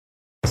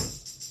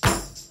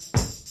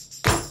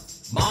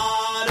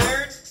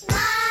Modern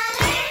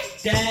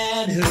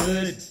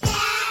Dadhood.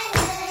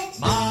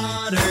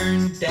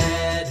 Modern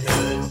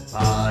Dadhood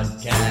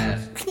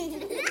Podcast.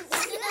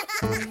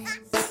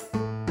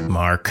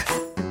 Mark.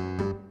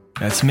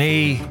 That's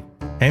me.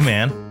 Hey,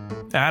 man.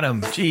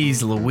 Adam.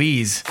 Jeez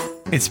Louise.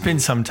 It's been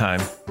some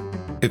time.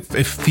 It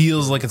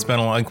feels like it's been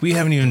a long... Like we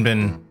haven't even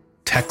been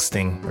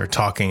texting or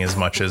talking as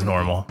much as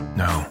normal.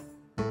 No.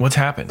 What's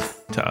happened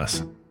to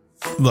us?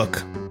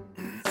 Look,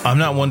 I'm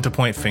not one to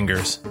point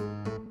fingers.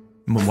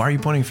 Well, why are you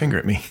pointing a finger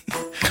at me?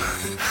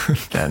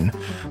 Then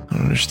I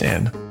don't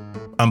understand.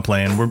 I'm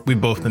playing.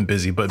 We've both been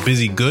busy, but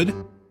busy good?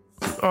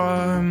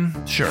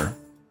 Sure.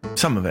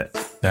 Some of it.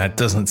 That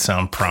doesn't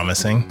sound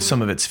promising.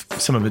 Some of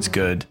it's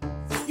good.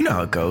 You know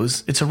how it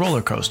goes. It's a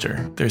roller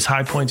coaster. There's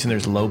high points and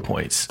there's low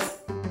points.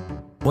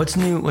 What's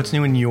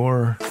new in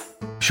your...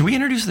 Should we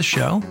introduce the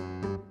show?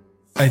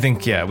 I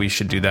think, yeah, we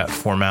should do that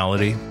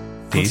formality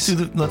piece.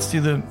 Let's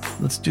do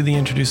the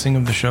introducing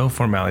of the show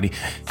formality.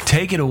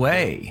 Take it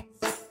away.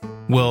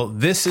 Well,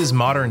 this is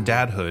Modern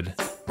Dadhood.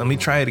 Let me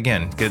try it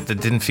again. That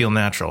didn't feel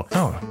natural.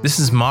 Oh. This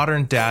is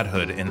Modern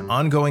Dadhood, an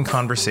ongoing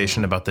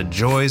conversation about the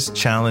joys,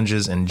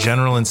 challenges, and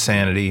general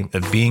insanity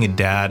of being a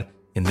dad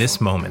in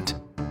this moment.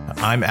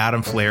 I'm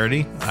Adam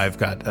Flaherty. I've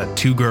got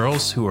 2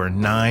 girls who are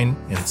 9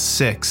 and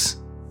 6.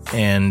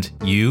 And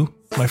you,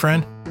 my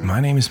friend?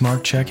 My name is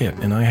Mark Checkett,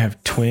 and I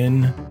have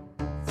twin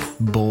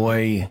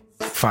boy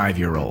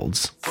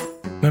 5-year-olds.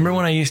 Remember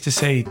when I used to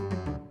say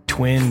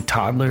twin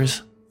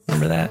toddlers?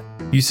 Remember that?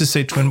 You used to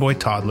say twin boy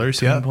toddlers,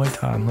 Twin boy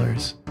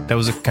toddlers. That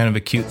was a kind of a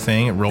cute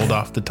thing. It rolled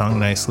off the tongue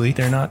nicely.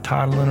 They're not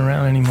toddling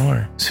around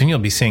anymore. Soon you'll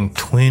be saying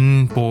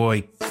twin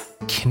boy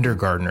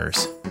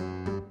kindergartners.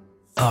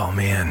 Oh,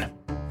 man.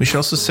 We should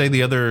also say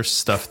the other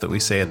stuff that we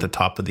say at the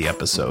top of the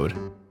episode.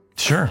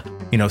 Sure.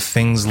 You know,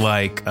 things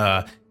like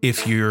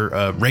if you're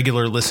a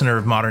regular listener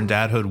of Modern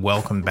Dadhood,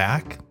 welcome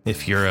back.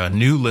 If you're a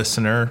new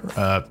listener,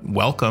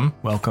 welcome.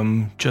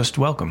 Welcome, just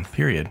welcome,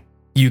 period.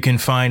 You can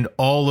find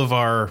all of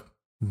our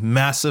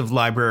massive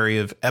library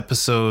of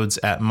episodes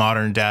at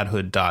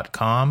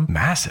moderndadhood.com.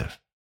 Massive.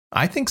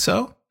 I think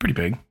so. Pretty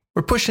big.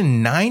 We're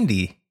pushing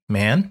 90,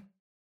 man.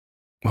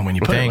 Well, when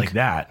you put it like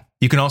that.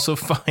 You can also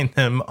find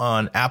them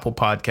on Apple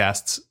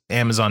Podcasts,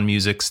 Amazon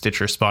Music,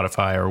 Stitcher,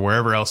 Spotify, or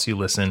wherever else you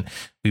listen.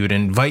 We would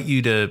invite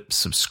you to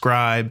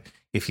subscribe.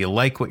 If you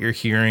like what you're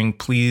hearing,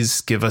 please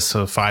give us a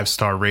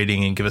 5-star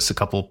rating and give us a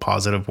couple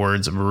positive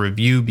words of a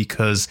review,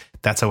 because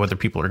that's how other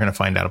people are going to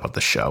find out about the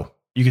show.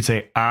 You could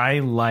say, I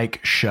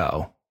like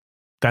show.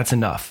 That's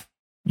enough.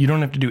 You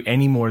don't have to do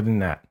any more than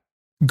that.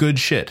 Good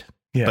shit.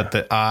 Yeah. But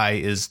the I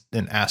is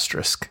an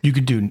asterisk. You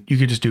could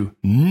just do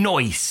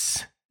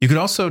noise. You could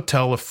also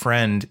tell a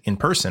friend in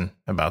person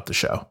about the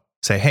show.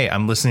 Say, hey,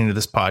 I'm listening to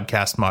this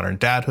podcast, Modern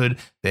Dadhood.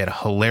 They had a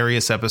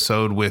hilarious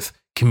episode with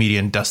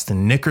comedian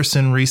Dustin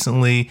Nickerson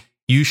recently.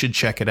 You should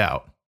check it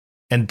out.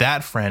 And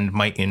that friend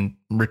might in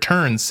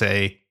return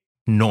say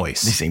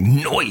noise. They say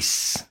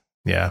noise.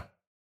 Yeah.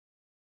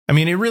 I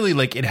mean, it really,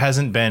 it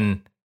hasn't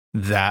been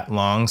that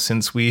long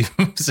since we've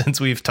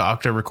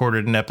talked or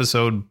recorded an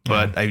episode,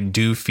 but I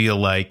do feel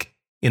like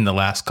in the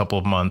last couple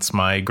of months,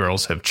 my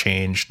girls have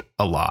changed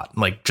a lot,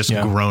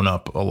 grown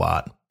up a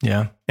lot.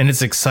 Yeah. And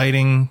it's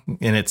exciting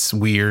and it's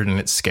weird and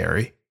it's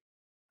scary.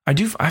 I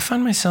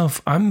find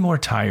myself, I'm more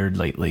tired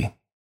lately.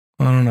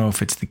 I don't know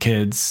if it's the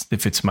kids,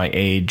 if it's my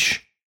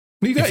age.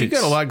 You got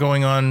a lot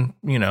going on,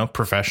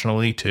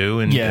 professionally too.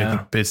 And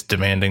it's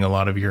demanding a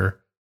lot of your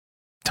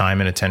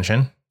time and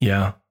attention.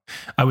 Yeah.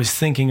 I was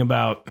thinking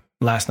about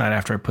last night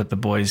after I put the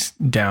boys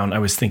down, I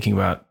was thinking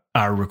about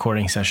our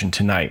recording session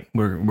tonight.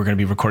 We're going to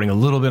be recording a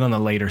little bit on the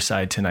later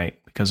side tonight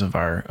because of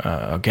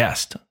our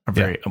guest. I'm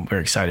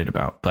very excited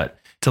about, but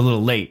it's a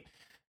little late.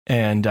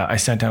 And I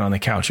sat down on the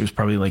couch. It was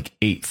probably like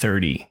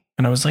 8:30.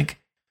 And I was like,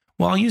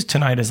 well, I'll use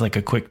tonight as like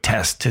a quick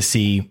test to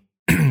see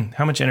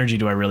how much energy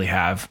do I really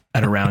have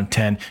at around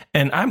 10.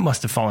 And I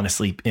must have fallen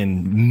asleep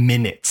in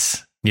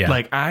minutes. Yeah.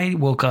 Like I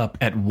woke up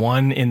at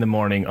 1 a.m.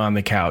 on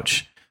the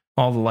couch.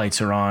 All the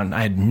lights are on.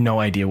 I had no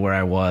idea where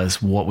I was,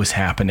 what was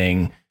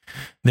happening.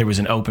 There was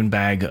an open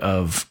bag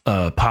of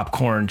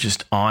popcorn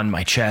just on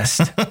my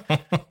chest.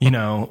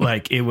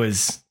 It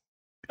was,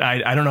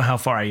 I don't know how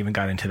far I even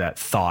got into that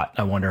thought.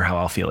 I wonder how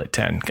I'll feel at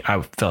 10.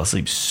 I fell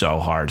asleep so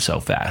hard, so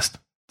fast.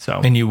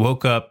 And you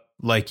woke up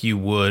like you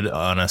would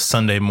on a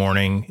Sunday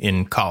morning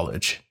in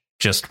college,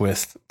 just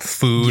with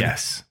food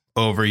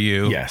over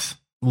you. Yes.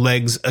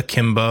 Legs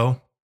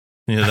akimbo.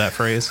 You know that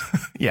phrase?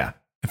 Yeah.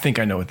 I think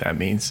I know what that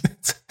means.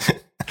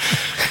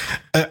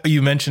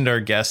 You mentioned our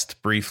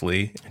guest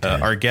briefly.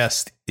 Our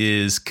guest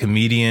is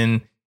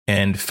comedian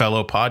and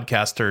fellow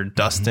podcaster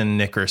Dustin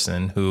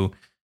Nickerson, who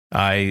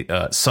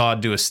I saw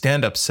do a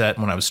stand-up set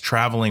when I was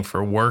traveling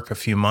for work a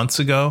few months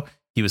ago.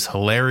 He was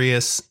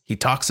hilarious. He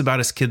talks about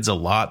his kids a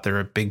lot. They're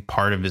a big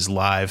part of his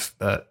live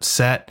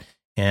set.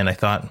 And I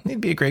thought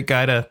he'd be a great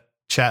guy to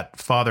chat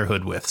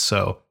fatherhood with.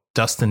 So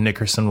Dustin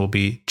Nickerson will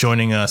be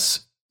joining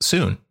us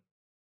soon.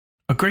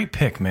 A great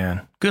pick,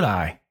 man. Good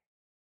eye.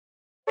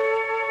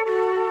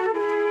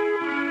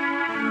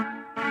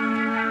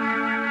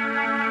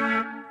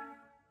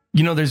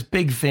 There's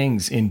big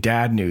things in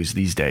dad news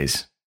these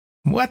days.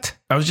 What?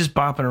 I was just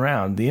bopping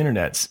around the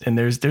internets, and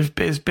there's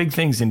big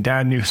things in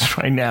dad news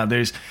right now.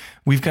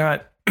 We've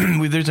got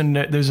Robert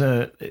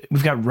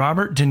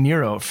De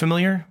Niro.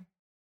 Familiar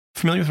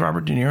with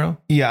Robert De Niro?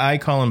 Yeah, I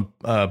call him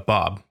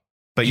Bob.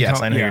 But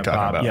yes, I know who you're talking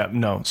Bob, about. Yeah,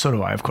 no, so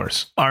do I, of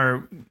course.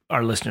 Our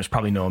listeners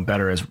probably know him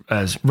better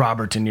as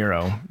Robert De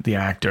Niro, the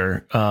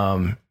actor.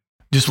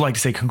 Just would like to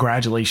say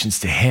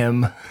congratulations to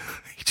him.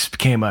 He just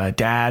became a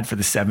dad for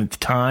the 7th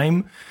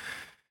time.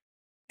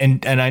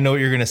 And I know what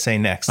you're going to say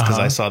next, because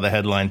I saw the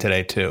headline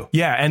today too.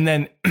 Yeah, and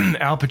then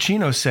Al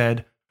Pacino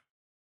said,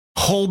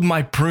 "Hold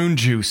my prune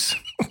juice."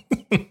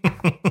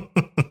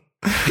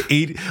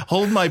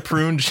 Hold my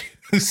prune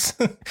juice.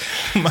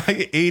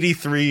 My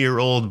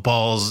 83-year-old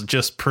balls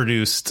just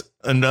produced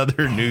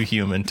another new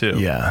human too.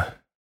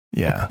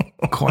 Yeah.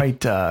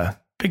 Quite a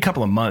big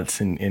couple of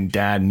months in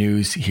dad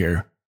news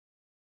here.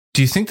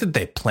 Do you think that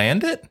they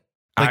planned it?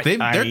 Like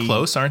they're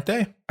close, aren't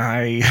they?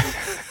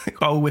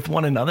 With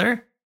one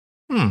another?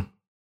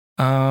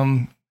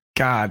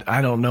 God,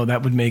 I don't know.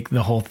 That would make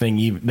the whole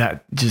thing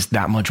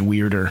that much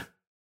weirder.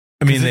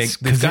 I mean,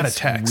 they've got a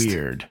text.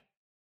 Weird.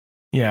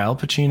 Yeah, Al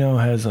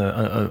Pacino has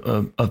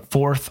a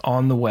 4th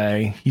on the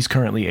way. He's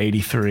currently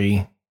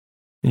 83.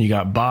 And you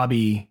got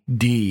Bobby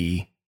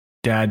D,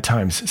 dad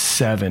times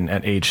 7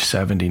 at age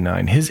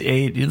 79. His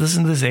age,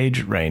 listen to this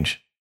age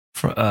range.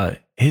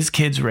 His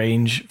kids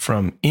range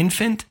from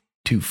infant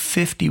to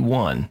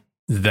 51.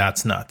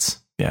 That's nuts.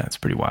 Yeah, it's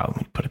pretty wild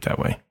when you put it that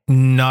way.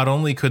 Not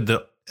only could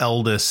the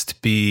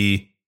eldest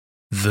be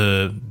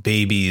the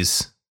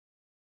baby's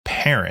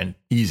parent.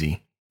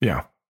 Easy.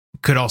 Yeah.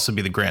 Could also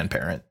be the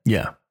grandparent.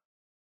 Yeah.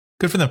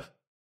 Good for them.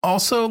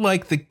 Also,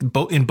 like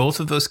in both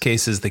of those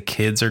cases, the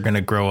kids are going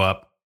to grow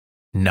up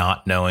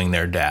not knowing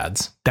their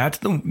dads.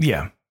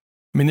 Yeah.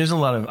 I mean, there's a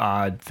lot of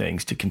odd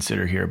things to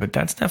consider here, but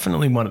that's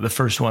definitely the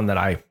first one that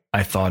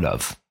I thought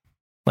of.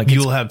 Like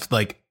you'll have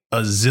like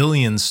a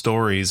zillion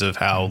stories of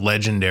how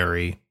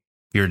legendary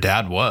your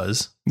dad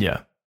was.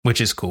 Yeah.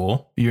 Which is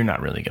cool. You're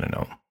not really going to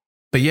know.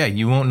 But yeah,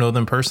 you won't know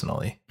them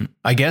personally.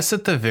 I guess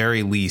at the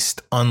very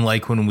least,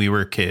 unlike when we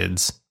were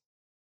kids,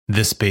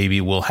 this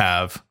baby will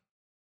have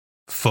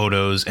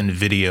photos and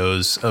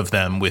videos of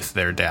them with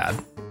their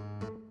dad.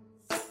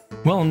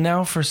 Well,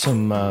 now for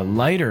some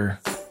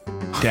lighter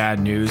dad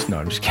news. No,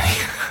 I'm just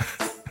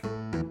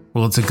kidding.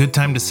 Well, it's a good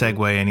time to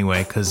segue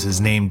anyway, because his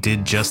name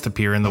did just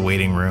appear in the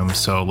waiting room.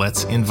 So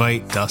let's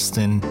invite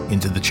Dustin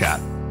into the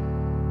chat.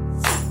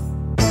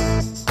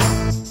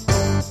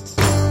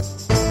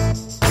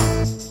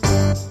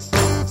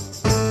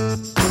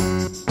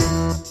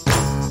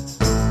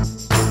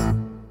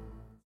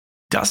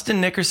 Dustin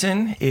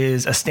Nickerson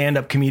is a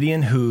stand-up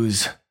comedian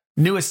whose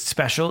newest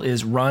special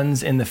is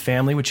Runs in the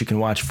Family, which you can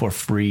watch for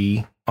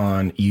free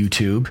on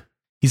YouTube.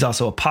 He's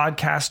also a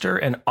podcaster,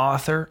 an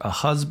author, a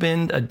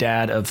husband, a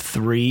dad of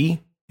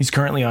 3. He's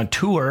currently on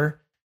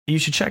tour. You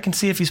should check and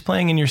see if he's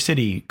playing in your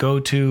city. Go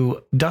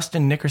to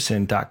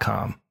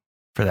DustinNickerson.com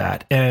for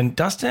that. And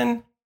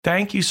Dustin,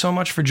 thank you so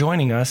much for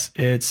joining us.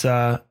 It's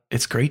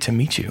great to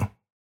meet you.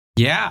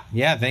 Yeah.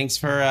 Thanks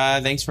for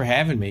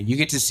having me. You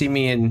get to see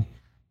me in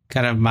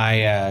kind of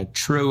my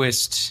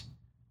truest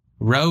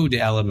road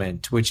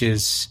element, which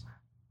is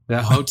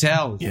the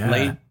hotel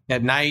late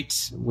at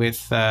night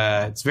with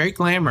it's very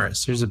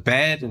glamorous. There's a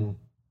bed and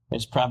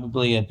there's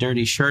probably a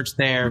dirty shirt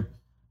there,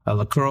 a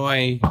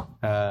LaCroix.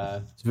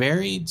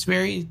 It's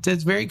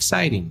very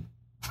exciting.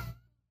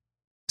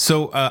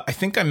 So I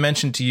think I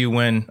mentioned to you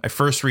when I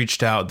first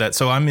reached out that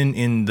so I'm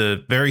in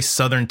the very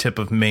southern tip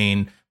of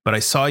Maine, but I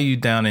saw you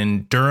down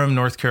in Durham,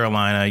 North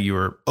Carolina. You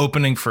were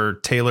opening for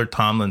Taylor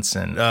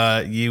Tomlinson.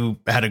 You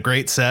had a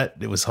great set.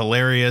 It was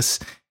hilarious.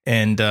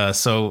 And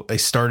so I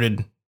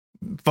started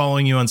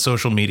following you on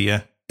social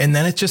media. And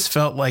then it just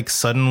felt like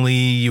suddenly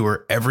you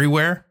were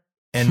everywhere.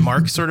 And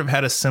Mark sort of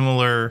had a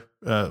similar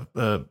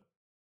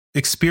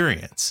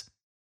experience.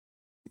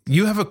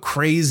 You have a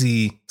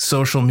crazy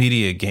social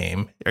media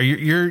game.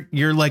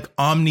 You're like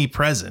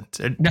omnipresent.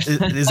 Does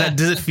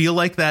it feel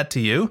like that to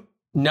you?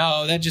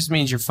 No, that just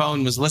means your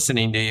phone was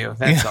listening to you.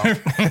 That's all.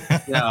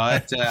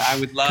 I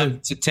would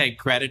love to take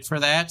credit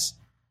for that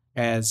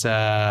as,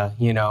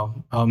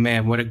 oh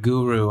man, what a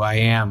guru I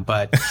am.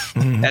 But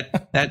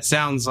that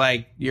sounds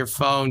like your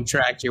phone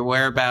tracked your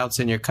whereabouts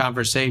and your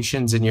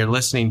conversations and your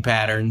listening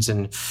patterns.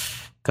 And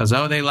because,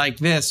 they like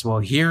this. Well,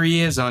 here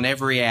he is on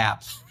every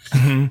app.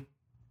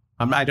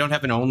 Mm-hmm. I don't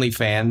have an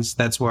OnlyFans.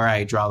 That's where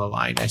I draw the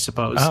line, I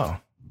suppose. Oh,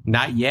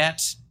 not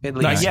yet. At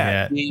least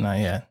not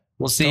yet.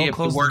 We'll see if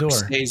the work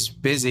stays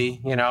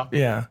busy,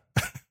 Yeah.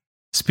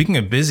 Speaking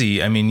of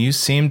busy, I mean, you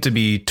seem to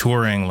be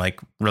touring like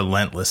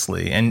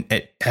relentlessly. And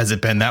has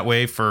it been that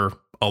way for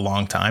a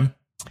long time?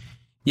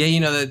 Yeah,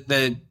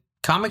 the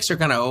comics are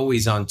kind of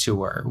always on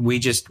tour. We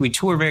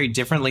tour very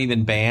differently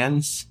than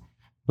bands.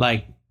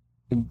 Like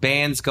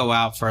bands go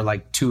out for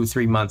like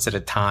 2-3 months at a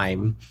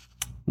time,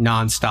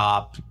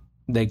 nonstop.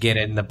 They get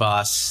in the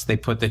bus, they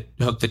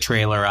hook the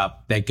trailer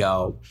up, they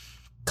go.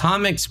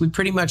 Comics, we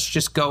pretty much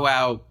just go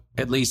out.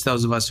 At least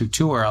those of us who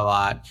tour a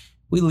lot,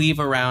 we leave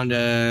around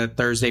a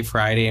Thursday,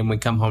 Friday, and we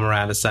come home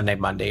around a Sunday,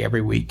 Monday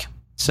every week.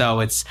 So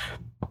it's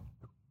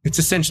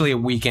essentially a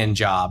weekend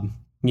job,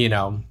 you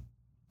know,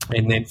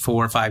 and then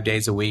 4 or 5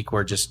 days a week,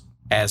 we're just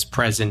as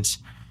present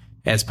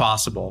as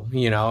possible.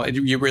 You know,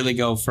 you really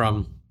go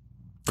from,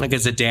 like,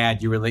 as a dad,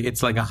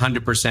 it's like 100%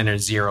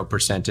 or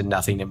 0% and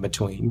nothing in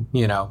between,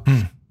 you know.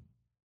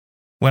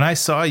 When I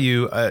saw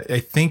you, I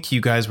think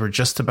you guys were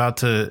just about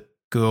to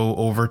go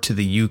over to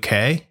the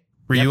UK.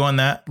 Were you on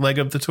that leg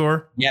of the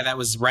tour? Yeah, that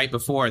was right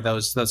before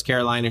those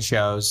Carolina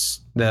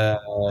shows,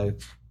 the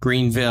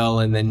Greenville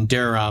and then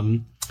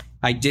Durham.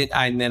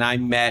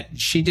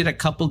 She did a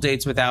couple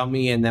dates without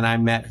me, and then I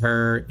met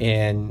her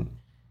in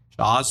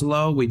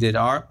Oslo. We did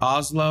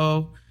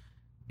Oslo,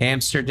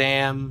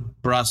 Amsterdam,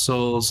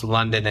 Brussels,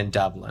 London, and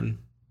Dublin.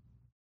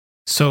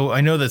 So I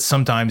know that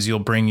sometimes you'll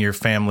bring your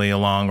family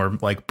along, or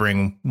like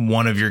bring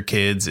one of your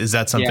kids. Is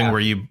that something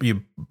where you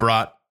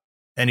brought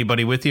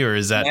anybody with you, or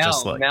is that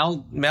just like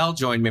Mel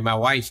joined me? My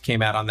wife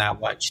came out on that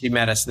one. She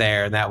met us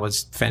there, and that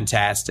was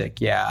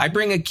fantastic. Yeah, I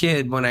bring a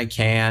kid when I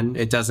can.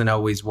 It doesn't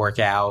always work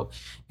out.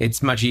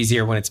 It's much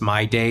easier when it's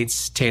my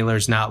dates.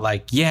 Taylor's not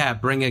like, yeah,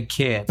 bring a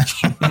kid.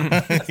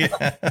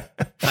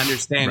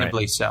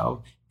 Understandably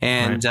so.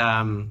 And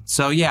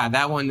so yeah,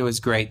 that one was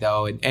great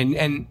though.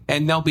 And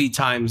there'll be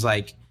times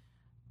like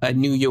a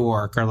New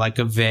York or like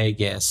a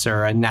Vegas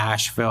or a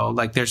Nashville.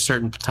 Like there's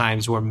certain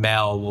times where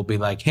Mel will be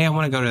like, hey, I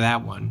want to go to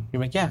that one.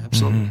 You're like, yeah,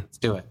 absolutely. Let's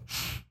do it.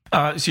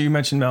 So you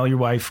mentioned Mel, your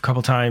wife, a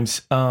couple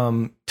times.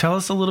 Tell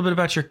us a little bit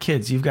about your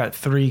kids. You've got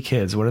 3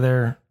 kids. What are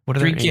their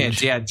 3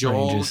 kids? Yeah.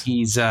 Joel, ranges?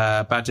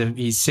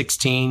 He's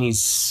 16.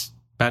 He's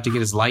about to get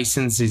his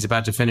license. He's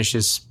about to finish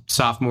his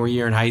sophomore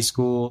year in high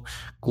school.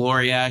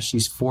 Gloria,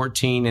 she's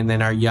 14. And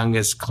then our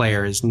youngest,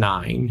 Claire, is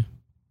 9.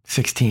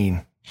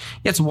 16.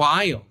 It's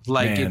wild.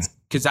 Like it's,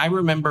 because I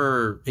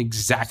remember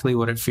exactly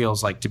what it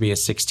feels like to be a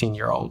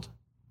 16-year-old.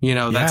 You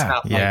know, that's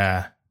not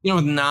like, you know,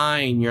 with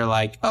 9, you're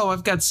like, oh,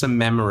 I've got some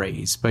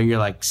memories. But you're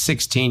like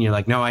 16, you're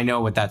like, no, I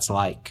know what that's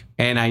like.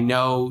 And I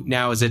know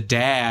now as a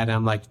dad,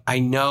 I'm like, I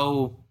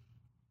know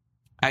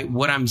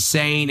what I'm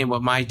saying and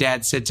what my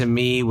dad said to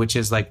me, which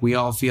is like, we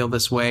all feel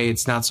this way.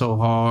 It's not so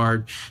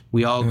hard.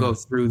 We all go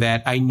through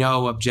that. I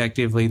know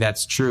objectively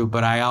that's true,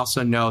 but I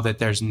also know that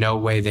there's no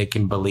way they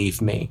can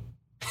believe me.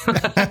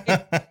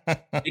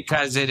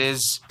 Because it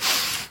is,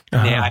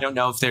 I don't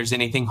know if there's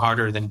anything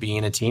harder than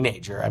being a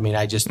teenager. I mean,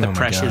 the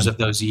pressures of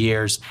those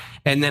years,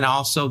 and then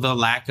also the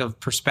lack of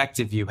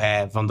perspective you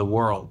have on the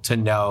world to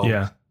know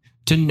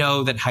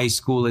that high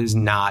school is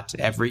not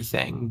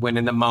everything, when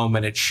in the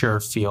moment it sure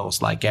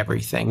feels like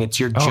everything. It's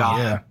your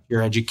job,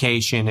 your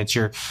education, it's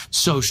your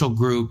social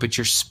group, it's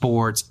your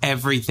sports.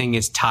 Everything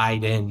is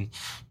tied in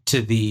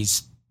to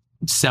these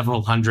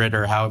several hundred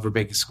or however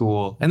big a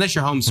school, unless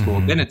you're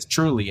homeschooled, then it's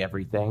truly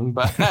everything.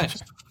 But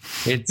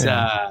it's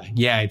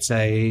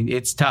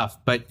it's tough.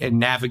 But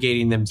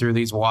navigating them through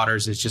these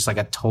waters is just like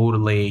it's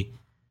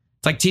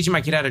like teaching my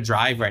kid how to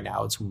drive right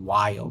now. It's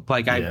wild.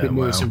 Like I've been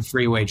doing some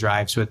freeway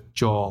drives with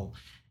Joel,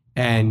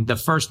 and the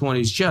first one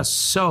is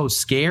just so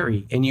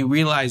scary. And you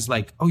realize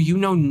like, oh, you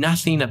know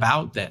nothing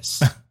about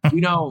this.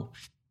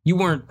 You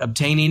weren't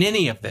obtaining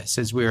any of this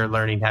as we were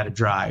learning how to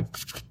drive.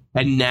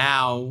 And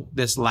now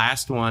this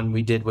last one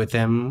we did with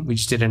him, we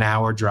just did an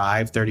hour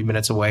drive, 30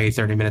 minutes away,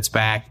 30 minutes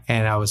back.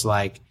 And I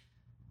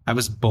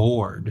was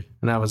bored.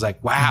 And I was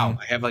like, wow,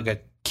 I have like a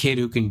kid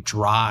who can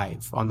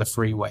drive on the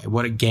freeway.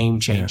 What a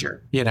game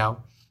changer, you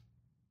know?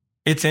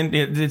 It's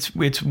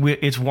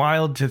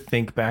wild to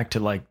think back to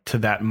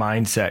that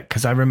mindset.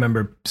 Cause I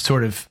remember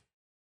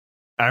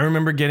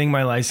getting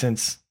my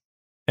license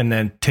and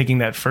then taking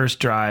that first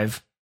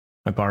drive.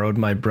 I borrowed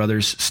my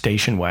brother's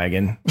station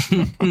wagon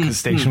because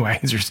station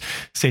wagons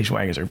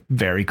are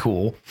very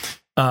cool.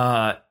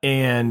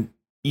 And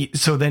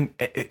so then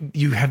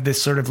you have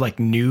this sort of like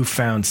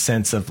newfound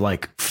sense of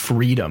like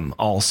freedom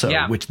also,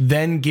 which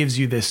then gives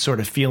you this sort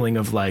of feeling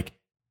of like,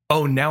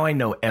 oh, now I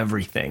know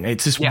everything.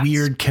 It's this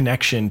weird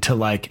connection to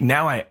like,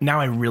 now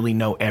I really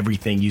know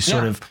everything. You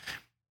sort of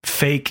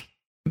fake,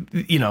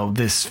 you know,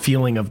 this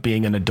feeling of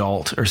being an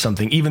adult or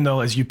something, even though,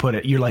 as you put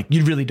it, you're like,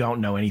 you really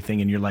don't know anything.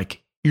 And you're like,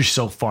 you're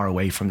so far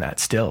away from that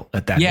still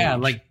at that age.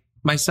 Like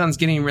my son's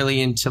getting really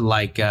into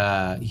like,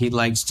 he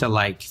likes to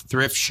like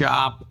thrift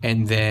shop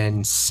and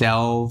then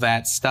sell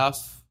that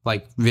stuff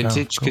like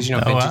vintage. Cause you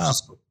know, vintage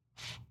is cool.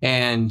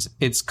 And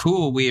it's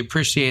cool. We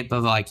appreciate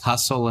the like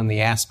hustle and the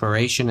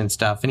aspiration and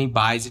stuff. And he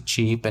buys it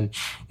cheap and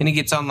he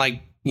gets on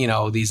like, you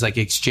know, these like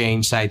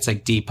exchange sites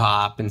like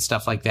Depop and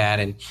stuff like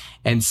that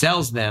and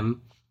sells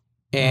them.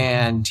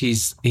 And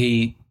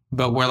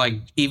but we're like,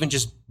 even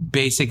just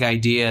basic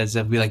ideas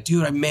of be like,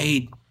 dude, I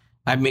made,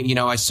 you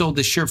know, I sold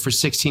this shirt for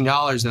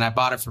 $16 and I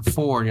bought it for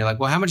 $4. And you're like,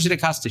 well, how much did it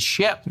cost to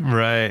ship?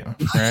 Right.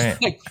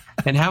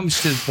 And how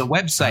much does the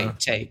website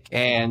take?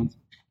 And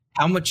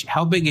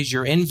how big is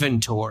your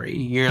inventory?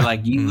 You're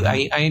like,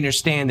 I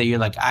understand that you're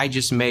like, I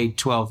just made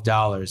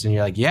 $12. And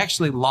you're like, you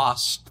actually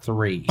lost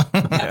 $3.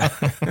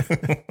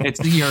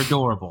 You're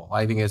adorable.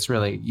 I think it's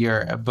really,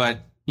 but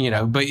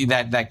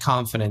that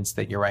confidence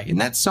that you're right. And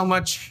that's so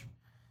much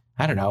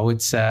I don't know.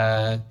 It's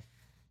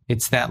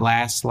that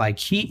last, like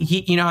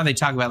he, you know how they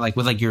talk about like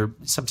with like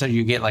sometimes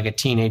you get like a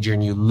teenager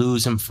and you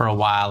lose them for a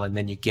while and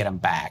then you get them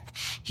back.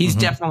 He's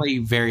definitely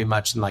very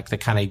much in like the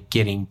kind of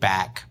getting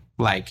back,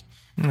 like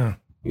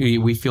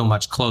we feel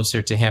much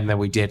closer to him than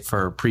we did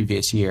for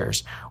previous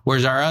years.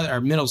 Whereas our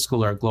middle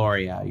schooler,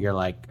 Gloria, you're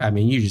like, I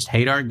mean, you just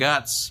hate our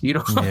guts. You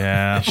don't.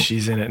 Yeah,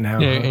 she's in it now.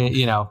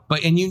 You know,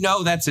 and you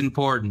know that's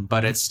important,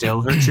 but it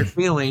still hurts your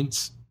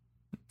feelings.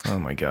 Oh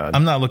my God.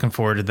 I'm not looking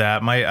forward to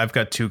that. I've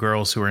got 2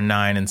 girls who are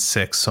 9 and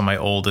 6. So my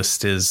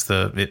oldest is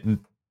the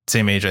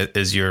same age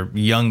as your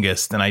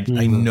youngest. And I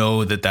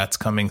know that that's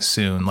coming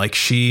soon. Like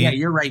yeah,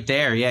 you're right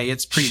there. Yeah.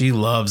 It's she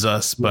loves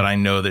us, but I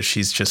know that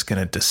she's just going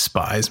to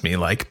despise me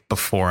like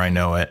before I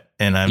know it.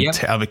 And I'm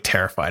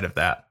terrified of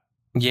that.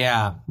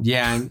 Yeah.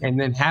 Yeah. And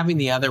then having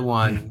the other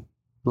one,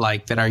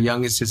 like that our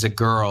youngest is a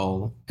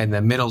girl and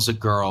the middle's a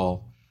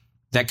girl,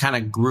 that kind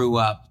of grew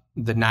up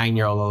the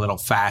 9-year-old a little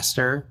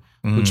faster.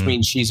 Which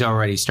means she's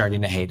already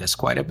starting to hate us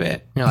quite a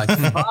bit. You're like,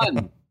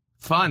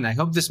 fun. I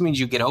hope this means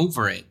you get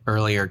over it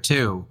earlier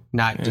too,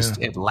 not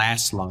just it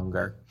lasts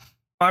longer.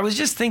 I was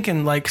just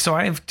thinking, like, so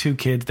I have 2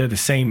 kids. They're the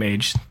same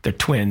age. They're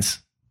twins.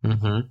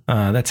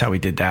 That's how we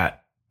did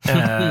that.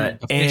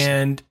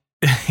 And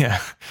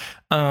yeah.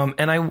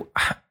 And I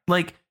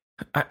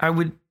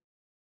would,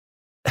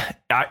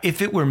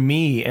 if it were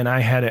me and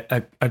I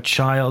had a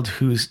child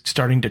who's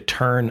starting to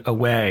turn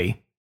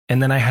away,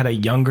 and then I had a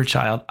younger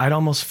child, I'd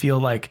almost feel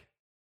like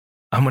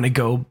I'm going to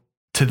go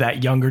to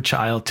that younger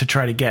child to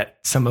try to get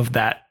some of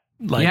that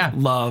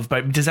love.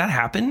 But does that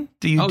happen?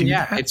 Do you do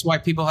that? It's why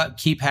people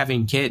keep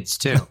having kids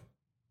too.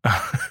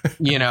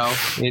 You know,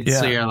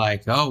 so you're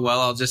like, oh,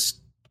 well, I'll just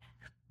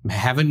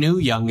have a new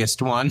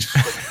youngest one.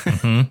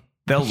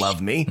 They'll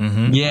love me.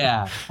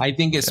 Yeah. I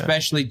think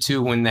especially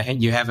too, when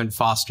you haven't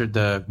fostered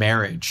the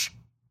marriage,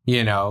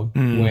 you know,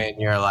 when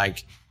you're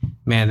like,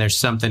 man, there's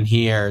something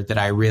here that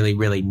I really,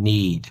 really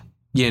need,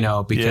 you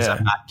know, because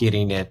I'm not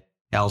getting it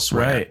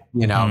elsewhere. Right.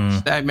 You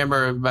know, I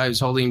remember I was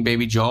holding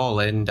baby Joel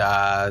and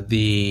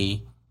there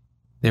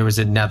was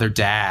another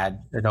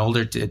dad, an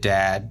older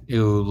dad,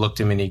 who looked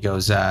at me and he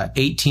goes,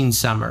 18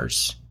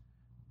 summers.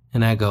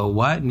 And I go,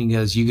 what? And he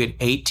goes, you get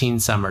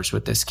 18 summers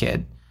with this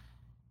kid.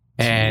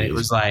 And it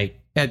was like,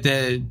 at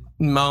the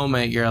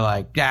moment, you're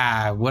like,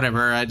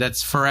 whatever,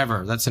 that's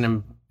forever. That's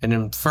an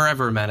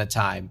forever amount of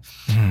time.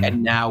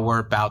 And now we're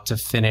about to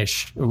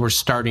finish. We're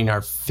starting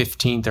our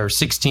 15th or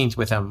 16th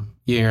with him.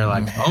 You're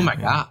like, oh my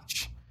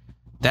gosh,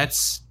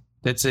 that's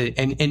it.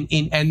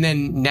 And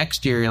then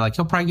next year, you're like,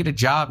 he'll probably get a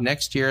job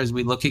next year as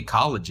we look at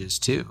colleges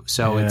too.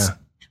 So it's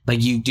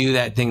like, you do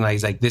that thing.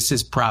 Like this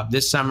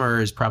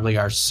summer is probably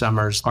our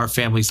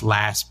family's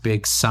last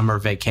big summer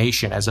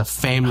vacation as a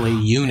family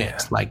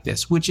unit like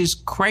this, which is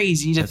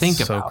crazy to think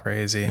about. So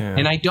crazy. Yeah.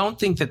 And I don't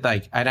think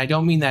that and I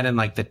don't mean that in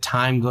like the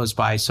time goes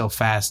by so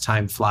fast,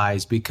 time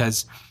flies,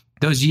 because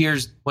those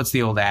years, what's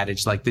the old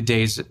adage? Like the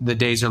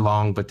days are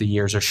long, but the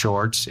years are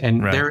short.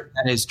 And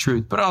that is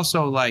truth. But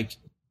also like,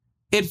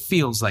 it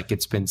feels like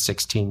it's been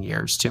 16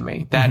 years to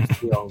me. That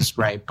feels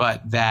right.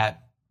 But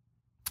that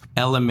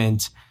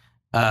element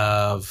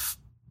of,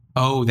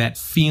 that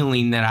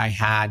feeling that I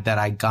had, that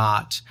I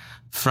got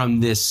from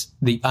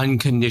the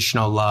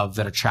unconditional love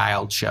that a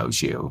child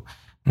shows you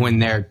when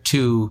they're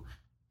too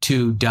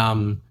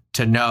dumb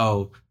to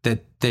know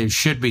that there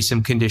should be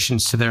some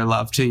conditions to their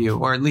love to you,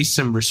 or at least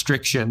some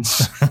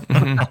restrictions.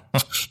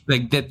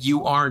 Like that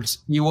you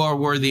are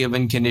worthy of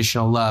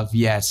unconditional love,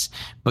 yes,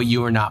 but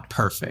you are not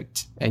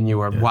perfect and you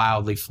are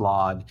wildly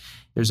flawed.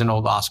 There's an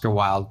old Oscar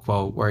Wilde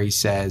quote where he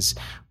says,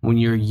 when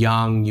you're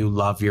young, you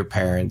love your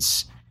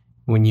parents.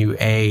 When you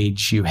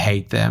age, you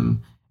hate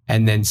them.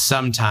 And then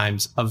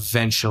sometimes,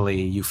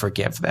 eventually, you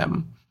forgive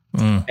them.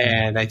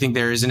 And I think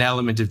there is an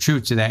element of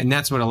truth to that. And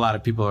that's what a lot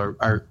of people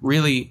are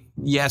really,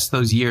 yes,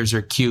 those years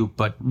are cute,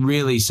 but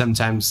really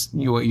sometimes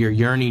what you're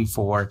yearning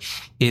for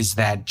is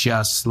that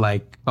just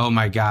like, oh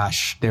my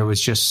gosh, there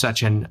was just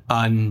such an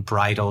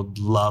unbridled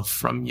love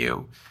from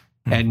you.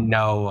 And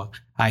no,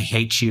 I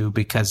hate you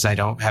because I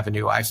don't have a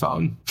new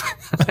iPhone.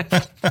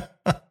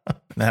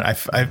 Man, I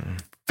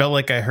felt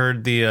like I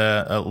heard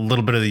a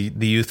little bit of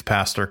the youth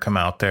pastor come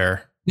out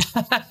there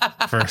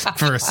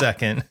for a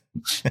second.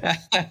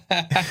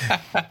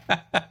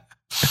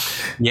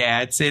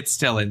 Yeah, it's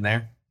still in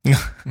there.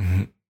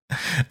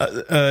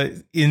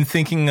 In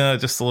thinking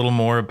just a little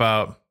more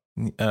about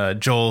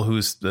Joel,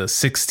 who's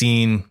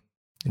 16,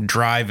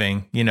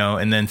 driving,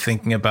 and then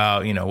thinking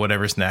about,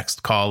 whatever's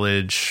next,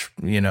 college,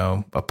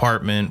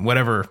 apartment,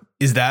 whatever.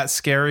 Is that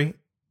scary?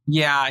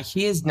 Yeah,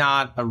 he is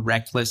not a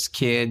reckless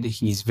kid.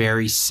 He's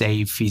very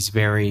safe.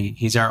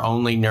 He's our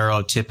only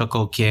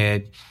neurotypical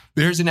kid.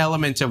 There's an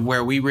element of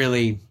where we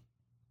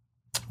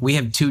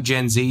have 2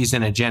 Gen Zs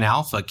and a Gen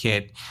Alpha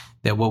kid,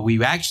 that what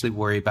we actually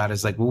worry about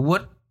is like,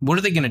 well, what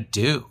are they going to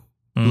do?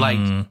 Like,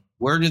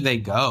 where do they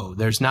go?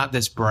 There's not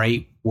this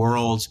bright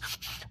world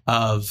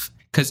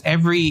because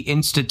every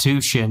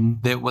institution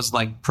that was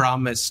like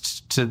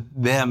promised to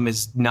them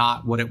is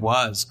not what it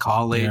was.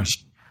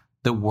 College,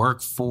 the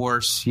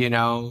workforce,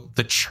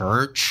 the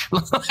church,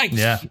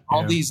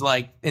 all these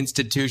like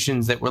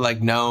institutions that were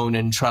like known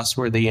and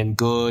trustworthy and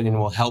good and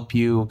will help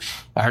you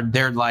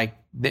they're like,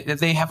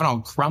 they haven't all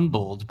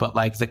crumbled, but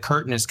like the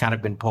curtain has kind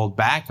of been pulled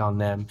back on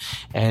them,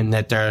 and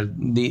that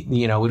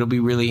it'll be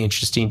really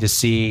interesting to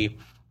see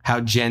how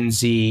Gen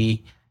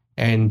Z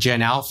and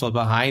Gen Alpha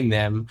behind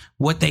them,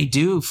 what they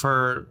do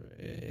for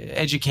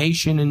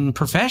education and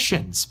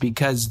professions,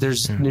 because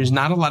there's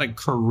not a lot of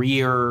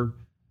clear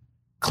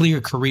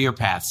career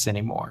paths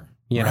anymore.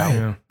 Right.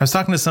 I was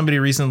talking to somebody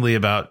recently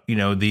about,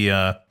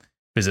 the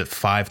is it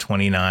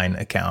 529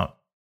 account,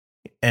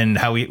 and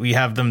how we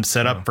have them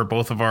set up for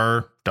both of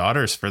our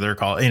daughters for their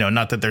college.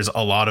 Not that there's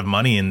a lot of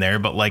money in there,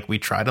 but like we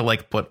try to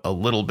like put a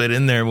little bit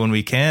in there when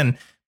we can.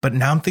 But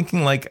now I'm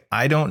thinking like,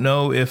 I don't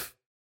know if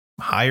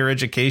higher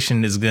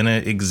education is going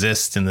to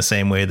exist in the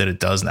same way that it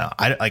does now.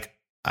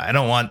 I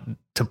don't want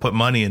to put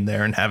money in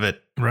there and have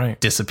it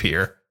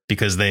disappear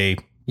because they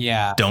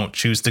don't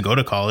choose to go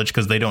to college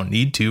because they don't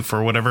need to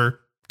for whatever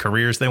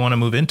careers they want to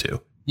move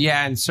into.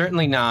 Yeah, and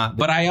certainly not.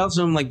 But I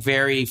also am like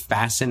very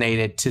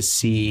fascinated to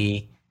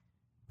see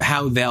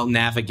how they'll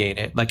navigate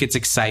it. Like, it's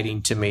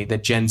exciting to me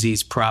that Gen Z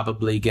is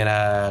probably going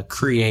to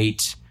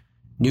create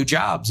new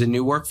jobs and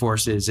new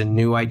workforces and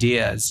new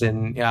ideas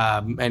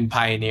and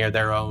pioneer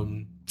their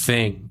own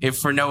thing, if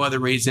for no other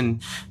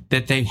reason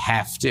that they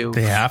have to.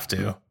 They have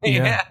to.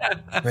 Yeah.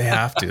 They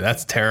have to.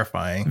 That's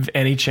terrifying. If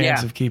any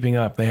chance of keeping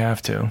up, they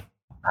have to.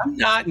 I'm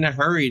not in a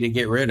hurry to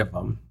get rid of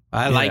them.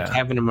 I like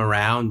having them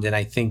around, and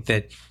I think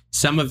that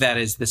some of that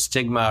is the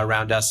stigma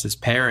around us as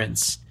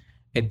parents.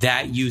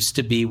 That used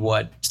to be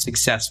what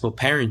successful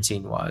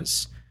parenting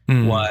was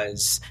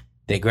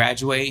they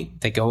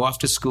graduate, they go off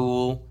to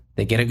school,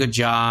 they get a good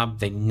job,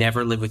 they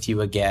never live with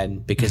you again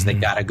because they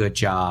got a good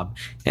job.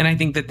 And I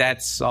think that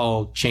that's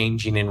all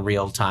changing in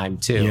real time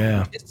too.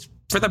 Yeah. It's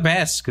for the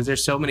best, because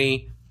there's so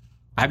many.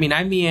 I mean,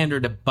 I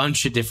meandered a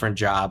bunch of different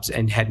jobs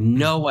and had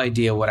no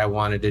idea what I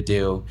wanted to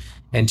do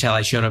until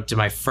I showed up to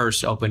my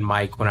first open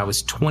mic when I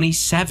was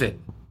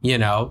 27,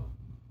 Wow.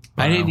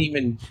 I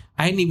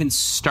hadn't even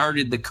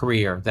started the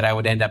career that I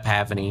would end up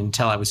having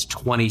until I was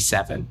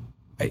 27.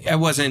 It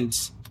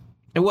wasn't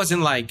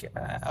like,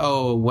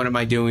 what am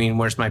I doing?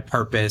 Where's my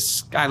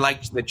purpose? I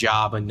liked the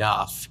job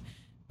enough,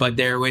 but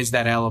there was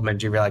that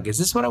element. You're like, is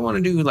this what I want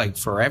to do? Like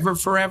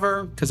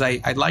forever? Because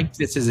I liked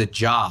this as a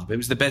job. It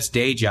was the best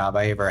day job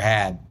I ever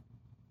had.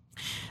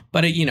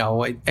 But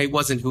it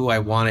wasn't who I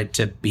wanted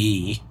to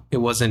be. It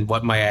wasn't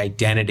what my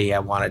identity I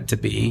wanted to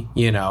be,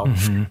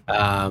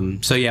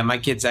 So yeah, my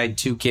kids, I had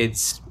 2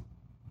 kids,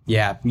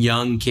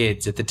 young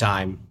kids at the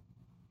time.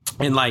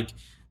 And like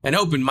an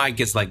open mic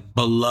is like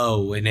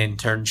below an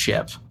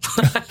internship.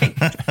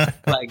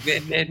 Like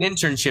an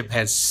internship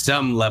has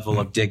some level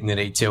of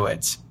dignity to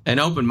it. An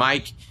open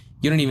mic,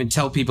 you don't even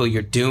tell people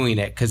you're doing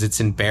it because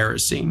it's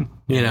embarrassing,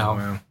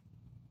 Wow.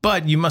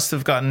 But you must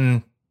have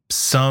gotten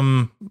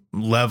some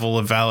level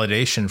of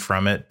validation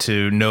from it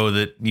to know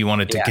that you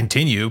wanted to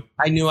continue.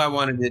 I knew I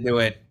wanted to do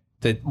it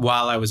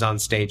while I was on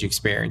stage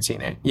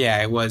experiencing it.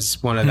 Yeah, it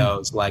was one of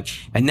those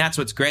and that's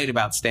what's great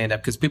about stand up,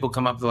 because people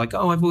come up, they're like,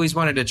 oh, I've always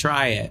wanted to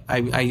try it.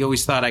 I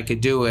always thought I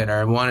could do it, or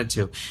I wanted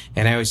to.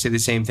 And I always say the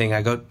same thing.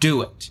 I go,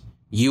 do it.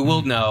 You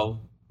will know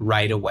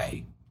right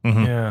away.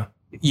 Yeah.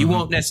 You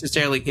won't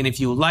necessarily. And if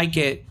you like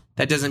it,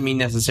 that doesn't mean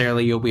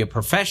necessarily you'll be a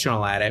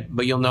professional at it,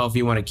 but you'll know if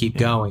you want to keep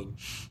going.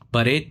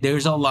 But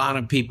there's a lot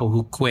of people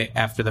who quit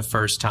after the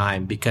first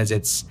time because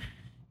it's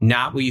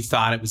not what you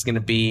thought it was going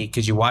to be,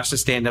 because you watched a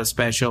stand-up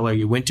special, or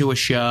you went to a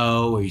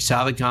show, or you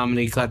saw the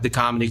comedy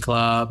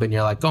club, and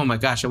you're like, oh my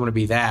gosh, I want to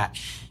be that.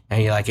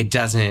 And you're like, it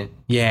doesn't.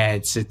 Yeah,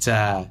 that's,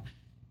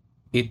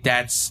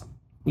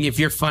 if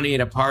you're funny at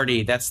a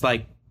party, that's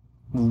like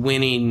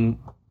winning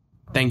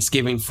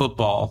Thanksgiving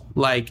football,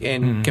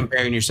 and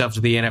comparing yourself to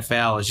the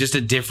NFL is just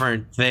a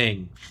different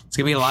thing. It's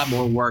gonna be a lot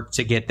more work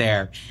to get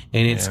there,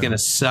 and it's gonna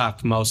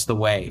suck most of the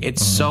way.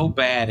 It's so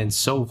bad and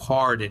so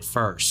hard at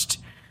first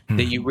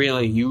that you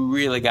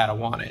really gotta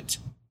want it.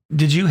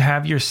 Did you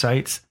have your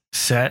sights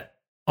set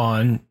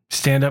on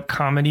stand-up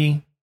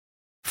comedy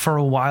for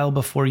a while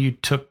before you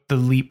took the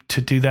leap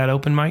to do that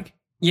open mic?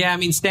 Yeah, I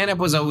mean, stand-up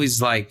was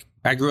always like,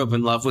 I grew up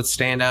in love with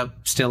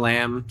stand-up, still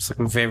am. It's like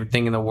my favorite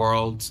thing in the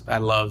world. I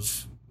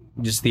love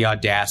just the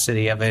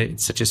audacity of it.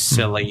 It's such a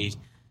silly,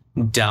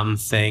 dumb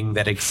thing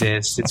that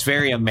exists. It's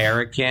very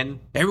American.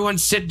 Everyone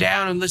sit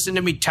down and listen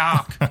to me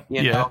talk,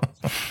 you know?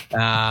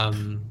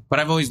 But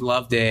I've always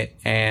loved it.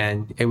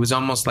 And it was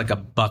almost like a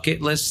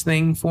bucket list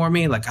thing for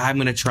me. Like, I'm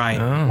going to try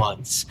it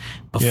once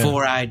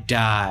before I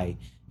die.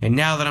 And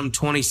now that I'm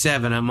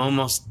 27, I'm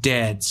almost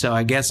dead. So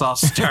I guess I'll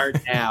start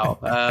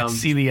now.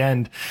 See the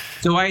end.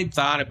 So I had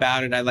thought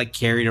about it. I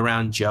carried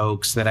around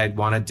jokes that I'd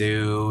want to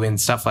do and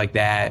stuff like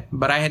that.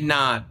 But I had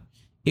not,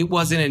 it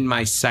wasn't in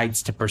my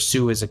sights to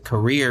pursue as a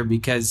career,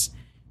 because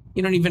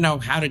you don't even know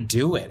how to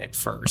do it at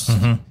first.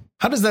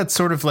 How does that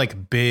sort of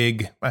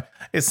big, I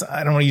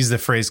don't want to use the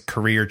phrase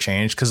career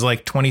change, because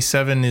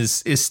 27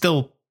 is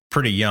still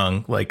pretty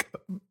young,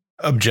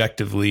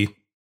 objectively.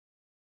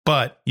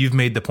 But you've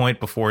made the point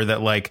before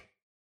that, like,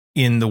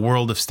 in the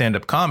world of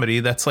stand-up comedy,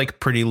 that's like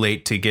pretty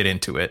late to get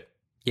into it.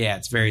 Yeah,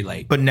 it's very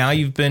late. But now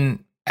you've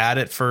been at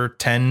it for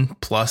 10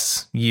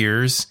 plus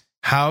years.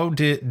 How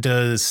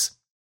does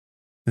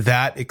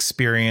that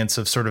experience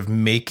of sort of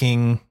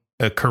making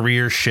a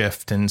career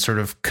shift and sort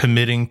of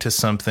committing to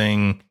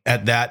something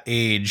at that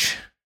age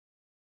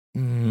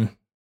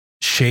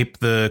shape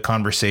the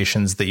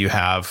conversations that you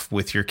have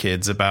with your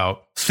kids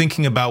about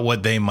thinking about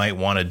what they might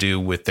want to do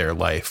with their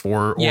life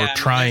or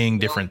trying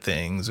different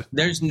things?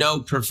 There's no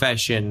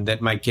profession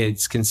that my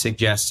kids can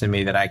suggest to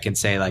me that I can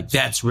say, like,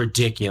 that's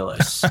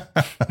ridiculous.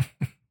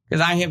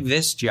 Because I have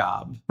this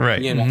job.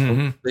 Right. You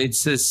know,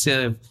 it's this,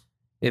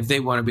 if they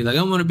want to be like,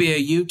 I want to be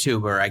a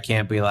YouTuber, I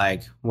can't be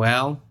like,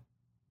 well,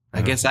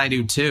 I guess I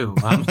do too.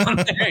 I'm on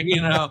there,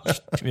 you know?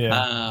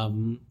 Yeah.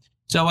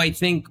 So I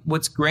think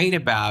what's great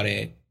about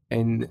it,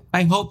 and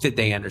I hope that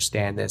they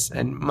understand this,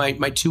 and my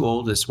two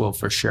oldest will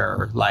for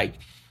sure, like,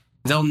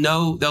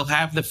 they'll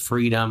have the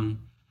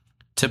freedom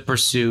to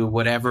pursue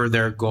whatever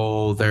their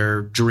goal,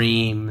 their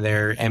dream,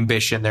 their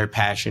ambition, their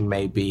passion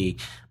may be.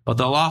 But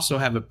they'll also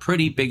have a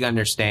pretty big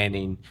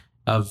understanding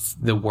of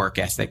the work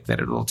ethic that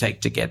it will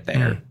take to get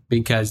there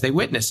because they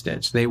witnessed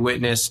it.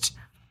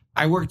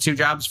 I worked 2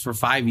 jobs for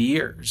 5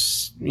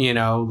 years, you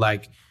know,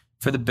 like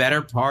for the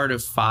better part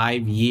of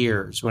 5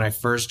 years. When I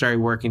first started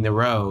working the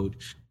road,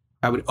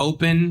 I would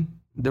open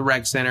the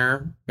rec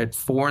center at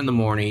 4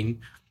 a.m.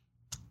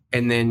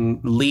 and then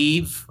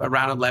leave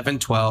around 11,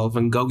 12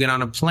 and go get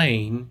on a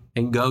plane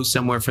and go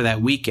somewhere for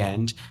that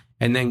weekend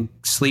and then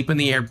sleep in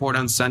the airport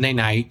on Sunday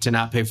night to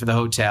not pay for the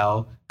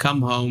hotel,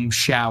 come home,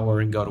 shower,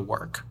 and go to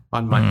work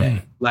on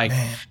Monday.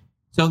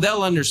 So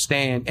they'll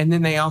understand. And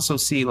then they also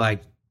see,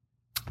 like,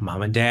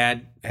 mom and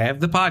dad have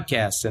the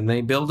podcast and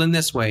they build in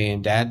this way,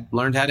 and dad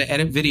learned how to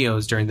edit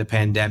videos during the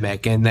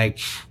pandemic, and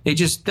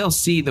they'll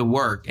see the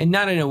work, and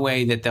not in a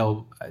way that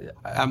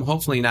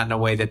hopefully not in a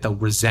way that they'll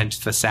resent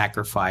the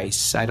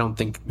sacrifice. I don't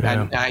think,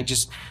 I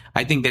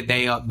think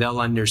that they'll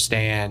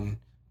understand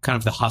kind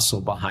of the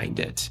hustle behind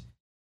it.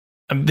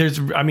 There's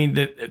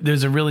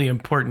a really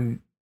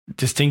important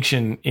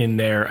distinction in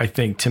there, I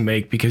think, to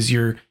make, because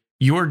you're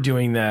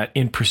doing that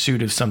in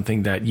pursuit of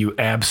something that you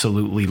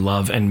absolutely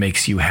love and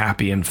makes you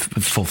happy and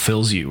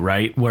fulfills you,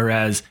 right?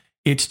 Whereas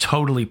it's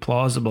totally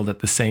plausible that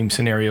the same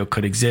scenario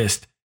could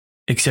exist,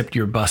 except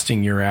you're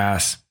busting your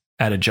ass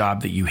at a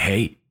job that you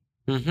hate,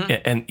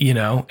 and you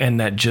know, and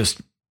that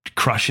just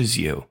crushes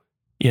you,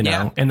 you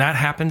know, and that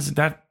happens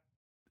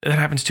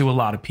to a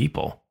lot of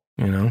people,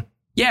 you know?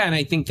 Yeah. And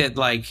I think that,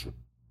 like,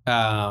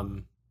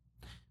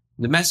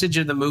 the message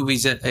of the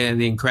movies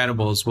and The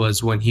Incredibles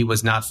was when he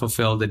was not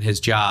fulfilled in his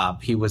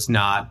job, he was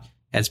not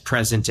as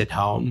present at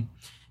home.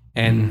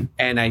 And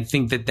I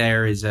think that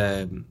there is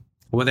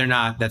whether or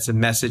not that's a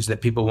message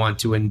that people want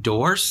to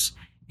endorse,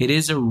 it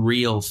is a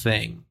real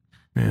thing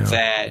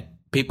that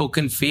people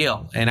can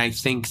feel. And I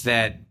think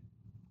that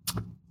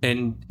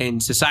in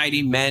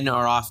society, men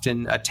are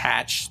often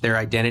their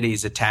identity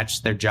is attached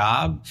to their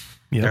job,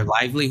 their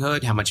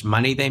livelihood, how much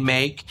money they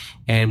make.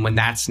 And when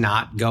that's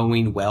not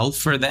going well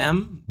for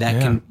them, that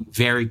can be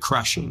very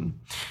crushing,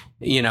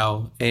 you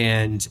know,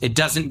 and it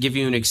doesn't give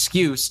you an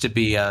excuse to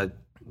be,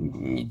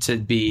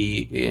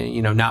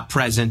 you know, not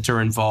present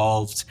or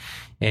involved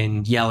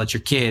and yell at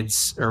your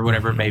kids or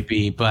whatever it may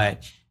be.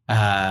 But,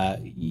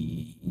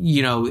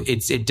 you know,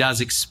 it does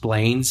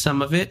explain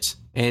some of it.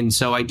 And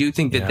so I do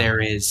think that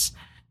there is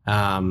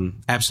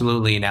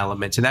absolutely an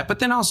element to that, but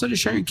then also to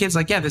show your kids,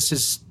 like, this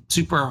is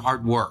super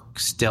hard work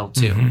still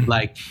too.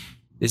 Like,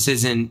 this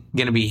isn't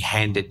going to be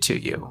handed to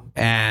you.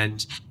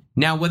 And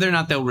now whether or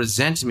not they'll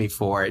resent me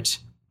for it,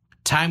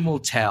 time will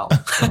tell.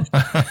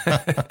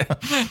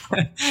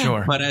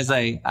 Sure. But as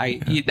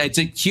it's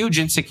a huge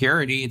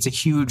insecurity. It's a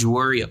huge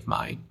worry of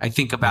mine. I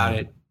think about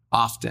it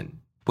often,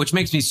 which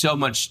makes me so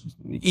much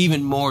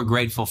even more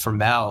grateful for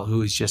Mel,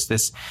 who is just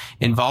this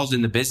involved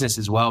in the business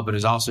as well, but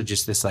is also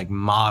just this, like,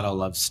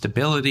 model of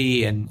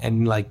stability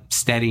and like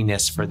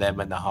steadiness for them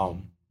in the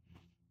home.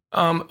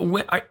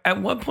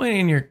 At what point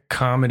in your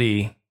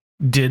comedy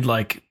did,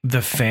 like,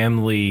 the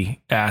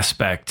family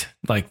aspect,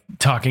 like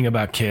talking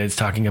about kids,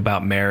 talking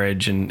about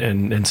marriage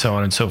and so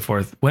on and so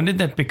forth, when did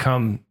that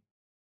become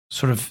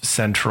sort of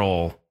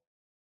central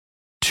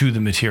to the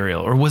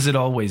material, or was it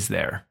always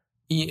there?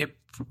 You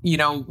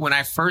know, when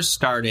I first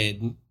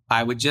started,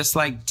 I would just,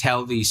 like,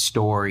 tell these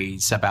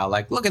stories about,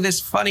 like, look at this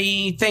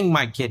funny thing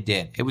my kid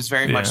did. It was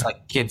very much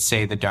like kids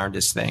say the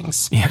darndest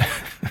things. Yeah.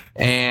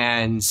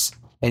 And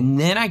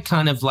then I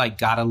kind of, like,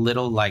 got a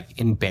little, like,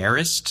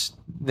 embarrassed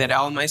that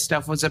all my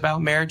stuff was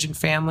about marriage and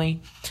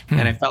family.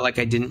 And I felt like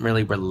I didn't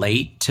really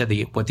relate to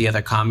what the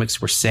other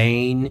comics were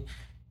saying.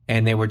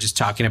 And they were just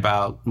talking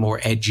about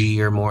more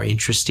edgy or more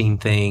interesting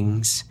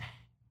things.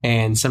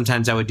 And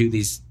sometimes I would do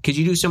these, because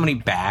you do so many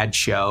bad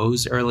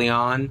shows early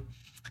on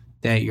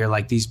that you're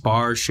like these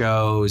bar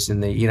shows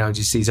and you know,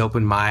 just these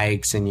open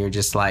mics, and you're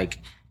just like,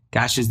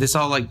 gosh, is this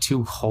all, like,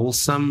 too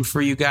wholesome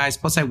for you guys?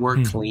 Plus I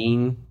work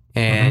clean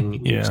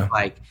and just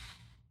like,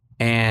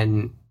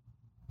 and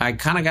I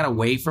kind of got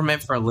away from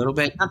it for a little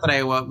bit. Not that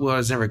I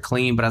was never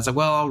clean, but I was like,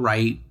 well, I'll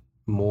write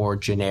more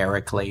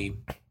generically.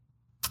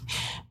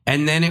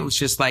 And then it was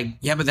just like,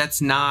 yeah, but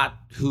that's not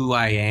who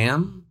I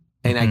am.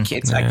 And I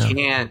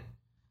can't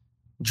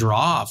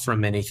draw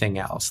from anything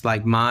else.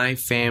 Like, my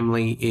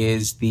family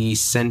is the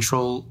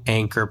central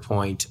anchor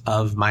point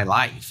of my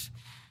life.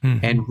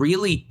 And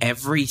really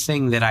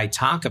everything that I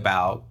talk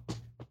about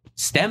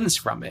stems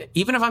from it.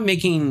 Even if I'm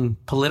making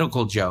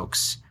political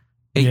jokes,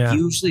 it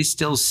usually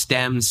still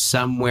stems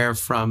somewhere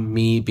from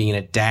me being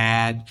a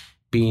dad,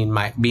 being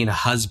a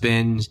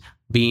husband,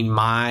 being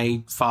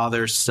my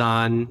father's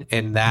son,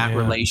 and that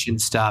relation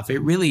stuff. It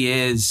really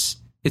is.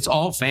 It's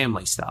all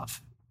family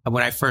stuff.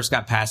 When I first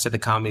got passed at the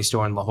Comedy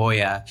Store in La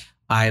Jolla,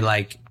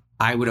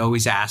 I would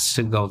always ask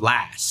to go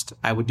last.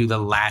 I would do the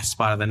last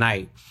spot of the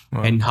night.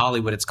 Wow. In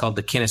Hollywood, it's called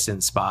the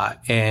Nickerson spot.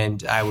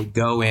 And I would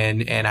go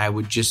in and I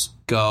would just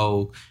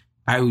go,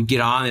 I would get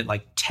on at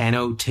like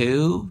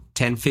 10:02,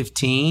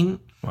 10:15.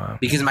 Wow.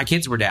 Because my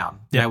kids were down.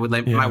 Yeah.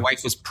 My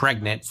wife was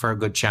pregnant for a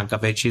good chunk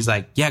of it. She's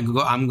like, yeah, go,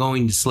 I'm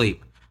going to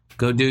sleep.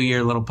 Go do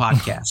your little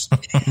podcast.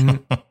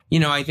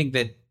 I think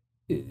that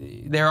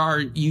there are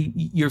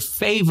your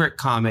favorite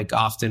comic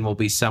often will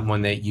be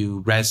someone that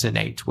you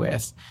resonate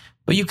with,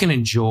 but you can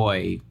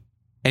enjoy.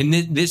 And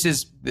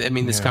this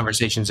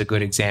conversation is a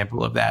good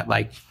example of that.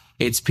 Like,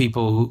 it's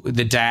people,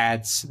 the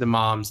dads, the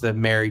moms, the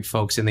married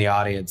folks in the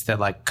audience that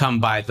like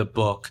come by the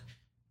book,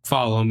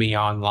 follow me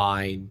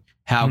online.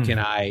 How can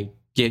I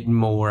get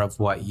more of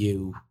what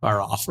you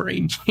are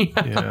offering?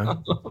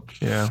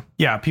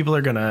 Yeah. People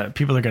are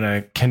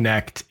gonna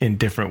connect in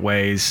different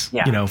ways,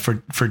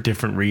 for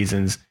different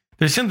reasons.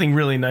 There's something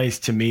really nice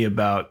to me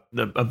about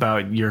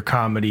your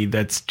comedy.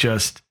 That's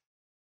just,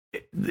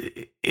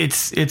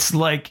 it's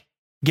like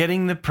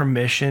getting the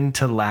permission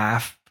to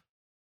laugh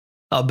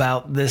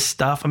about this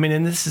stuff. I mean,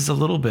 and this is a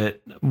little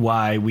bit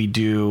why we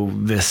do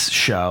this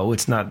show.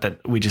 It's not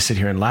that we just sit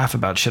here and laugh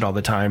about shit all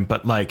the time,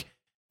 but like,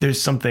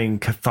 there's something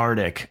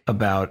cathartic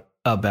about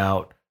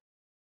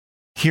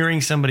hearing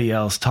somebody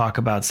else talk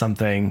about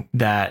something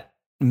that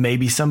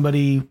maybe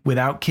somebody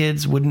without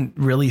kids wouldn't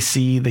really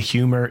see the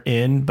humor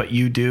in, but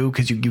you do,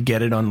 because you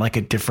get it on like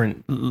a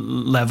different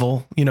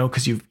level,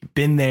 because you've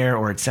been there,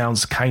 or it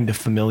sounds kind of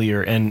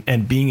familiar,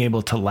 and being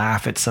able to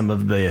laugh at some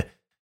of the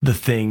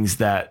things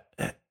that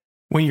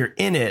when you're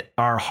in it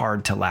are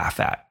hard to laugh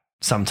at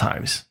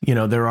sometimes.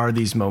 There are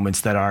these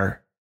moments that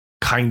are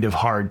kind of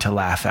hard to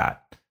laugh at.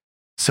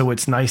 So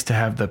it's nice to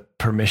have the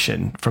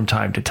permission from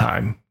time to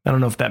time. I don't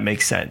know if that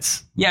makes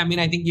sense. Yeah, I mean,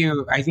 I think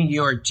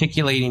you're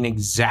articulating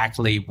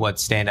exactly what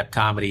stand-up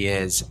comedy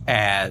is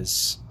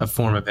as a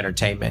form of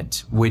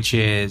entertainment, which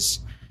is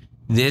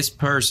this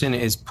person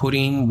is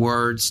putting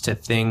words to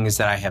things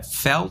that I have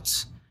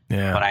felt,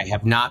 but I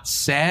have not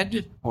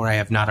said, or I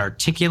have not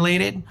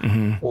articulated,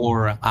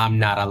 or I'm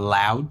not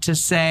allowed to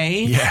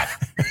say.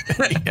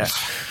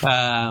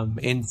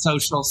 In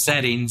social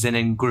settings and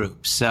in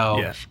groups.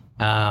 So.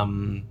 I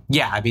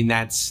mean,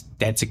 that's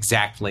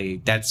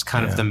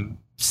kind of the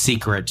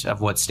secret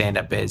of what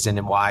stand-up is,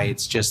 and why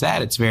it's just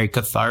that. It's very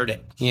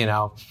cathartic,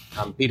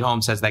 Pete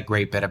Holmes has that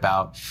great bit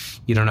about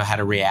you don't know how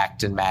to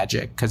react in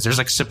magic, because there's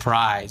like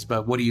surprise,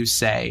 but what do you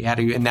say?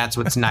 And that's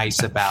what's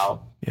nice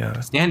about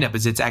stand-up,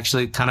 is it's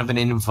actually kind of an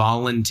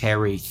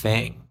involuntary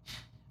thing.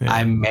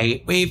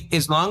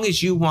 As long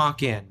as you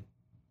walk in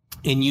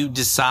and you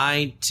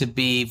decide to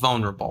be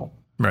vulnerable,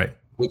 right?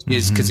 Which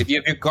is, because if you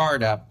have your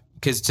guard up,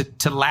 because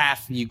to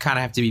laugh, you kind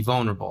of have to be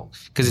vulnerable,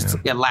 because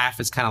a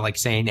laugh is kind of like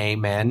saying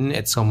amen.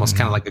 It's almost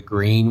kind of like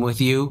agreeing with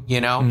you,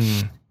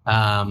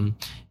 and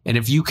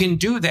if you can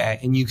do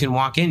that and you can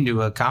walk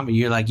into a comedy,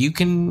 you're like, you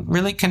can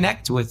really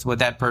connect with what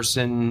that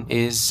person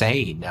is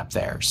saying up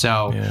there.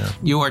 So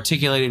you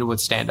articulated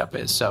what stand-up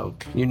is. So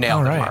you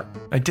nailed it, Mark.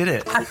 I did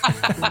it.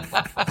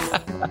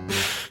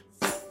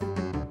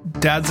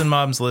 Dads and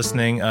moms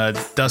listening,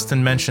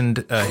 Dustin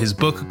mentioned his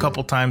book a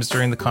couple times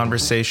during the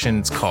conversation.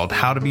 It's called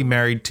How to Be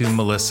Married to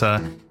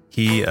Melissa.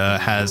 He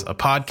has a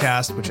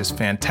podcast, which is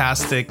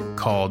fantastic,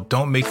 called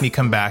Don't Make Me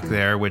Come Back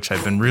There, which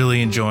I've been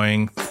really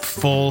enjoying.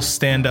 Full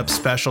stand-up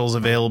specials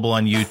available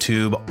on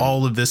YouTube.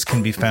 All of this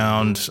can be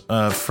found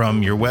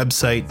from your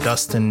website,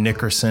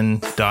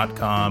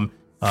 DustinNickerson.com.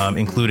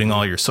 Including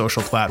all your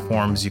social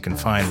platforms. You can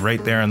find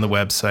right there on the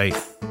website.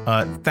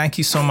 Thank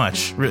you so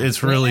much.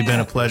 It's really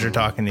been a pleasure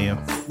talking to you.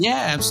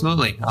 Yeah,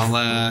 absolutely.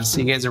 I'll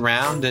see you guys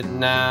around,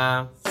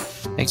 and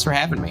thanks for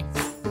having me.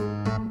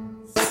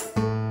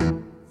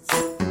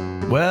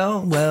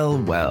 Well,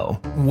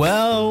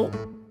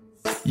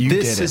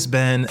 this has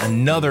been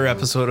another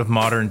episode of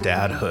Modern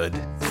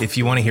Dadhood. If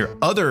you want to hear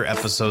other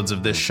episodes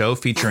of this show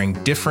featuring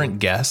different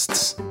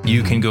guests,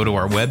 you can go to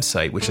our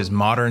website, which is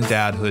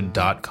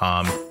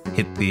moderndadhood.com.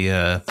 Hit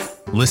the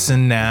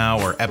listen now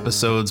or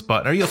episodes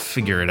button, or you'll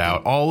figure it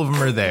out. All of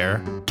them are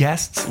there.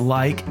 Guests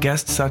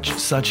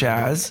such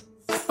as?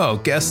 Oh,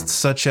 guests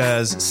such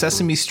as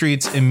Sesame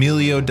Street's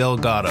Emilio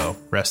Delgado,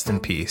 rest in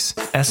peace.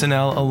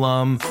 SNL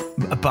alum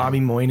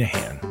Bobby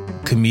Moynihan.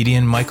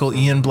 Comedian Michael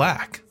Ian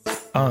Black.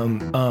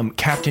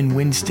 Captain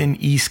Winston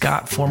E.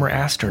 Scott, former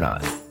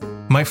astronaut.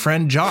 My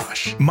friend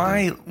Josh.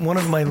 One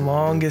of my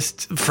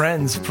longest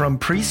friends from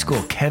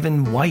preschool,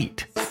 Kevin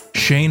White.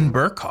 Shane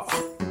Burkhoff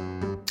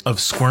of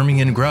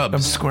Squirming and Grubs.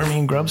 Of Squirming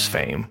and Grubs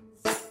fame.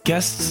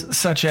 Guests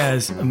such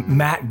as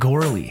Matt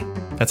Gorley.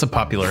 That's a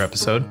popular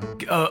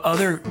episode.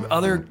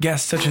 Other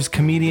guests such as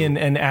comedian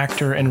and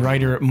actor and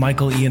writer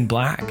Michael Ian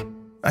Black.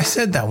 I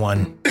said that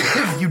one.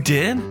 You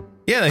did?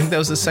 Yeah, I think that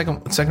was the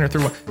second or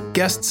third one.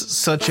 Guests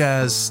such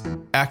as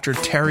actor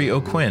Terry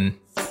O'Quinn.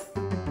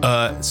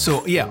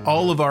 So yeah,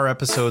 all of our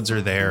episodes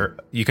are there.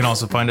 You can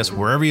also find us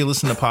wherever you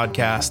listen to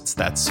podcasts.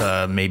 That's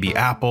maybe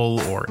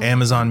Apple or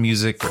Amazon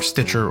Music or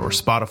Stitcher or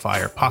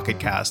Spotify or Pocket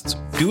Casts.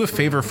 Do a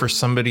favor for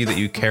somebody that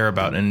you care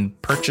about and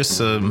purchase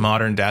a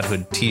Modern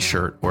Dadhood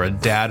t-shirt or a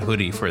dad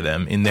hoodie for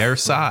them in their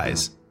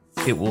size.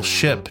 It will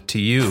ship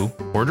to you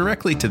or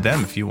directly to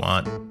them if you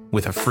want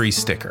with a free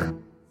sticker.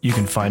 You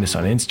can find us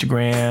on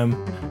Instagram,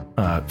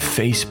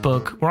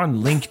 Facebook. We're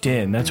on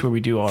LinkedIn. That's where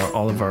we do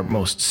all of our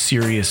most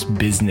serious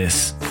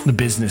business, the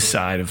business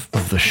side of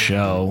the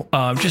show.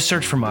 Just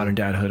search for Modern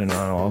Dadhood and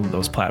on all of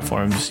those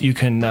platforms. You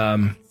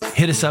can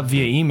hit us up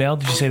via email.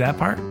 Did you say that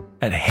part?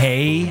 At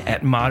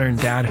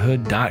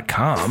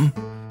hey@moderndadhood.com.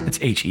 That's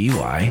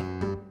HEY.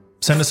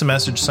 Send us a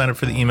message, sign up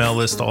for the email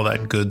list, all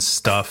that good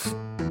stuff.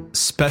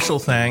 Special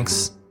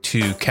thanks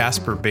to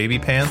Casper Baby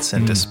Pants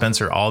and to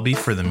Spencer Albee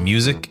for the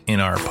music in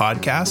our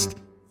podcast.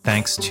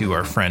 Thanks to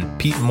our friend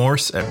Pete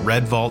Morse at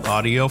Red Vault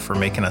Audio for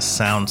making us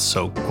sound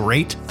so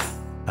great.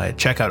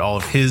 Check out all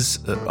of his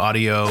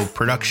audio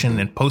production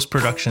and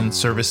post-production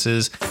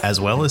services,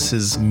 as well as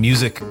his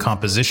music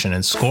composition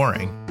and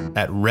scoring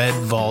at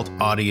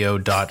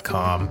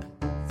redvaultaudio.com.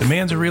 The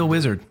man's a real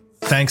wizard.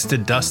 Thanks to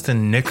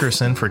Dustin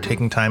Nickerson for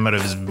taking time out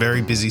of his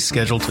very busy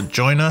schedule to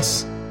join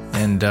us.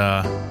 And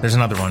there's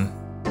another one.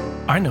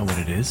 I know what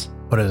it is.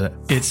 What is it?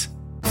 It's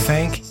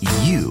thank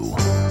you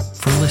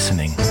for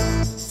listening.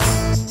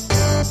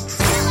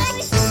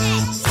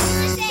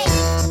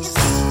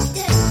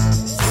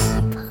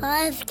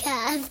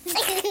 Podcast.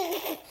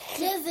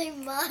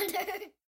 Living modern.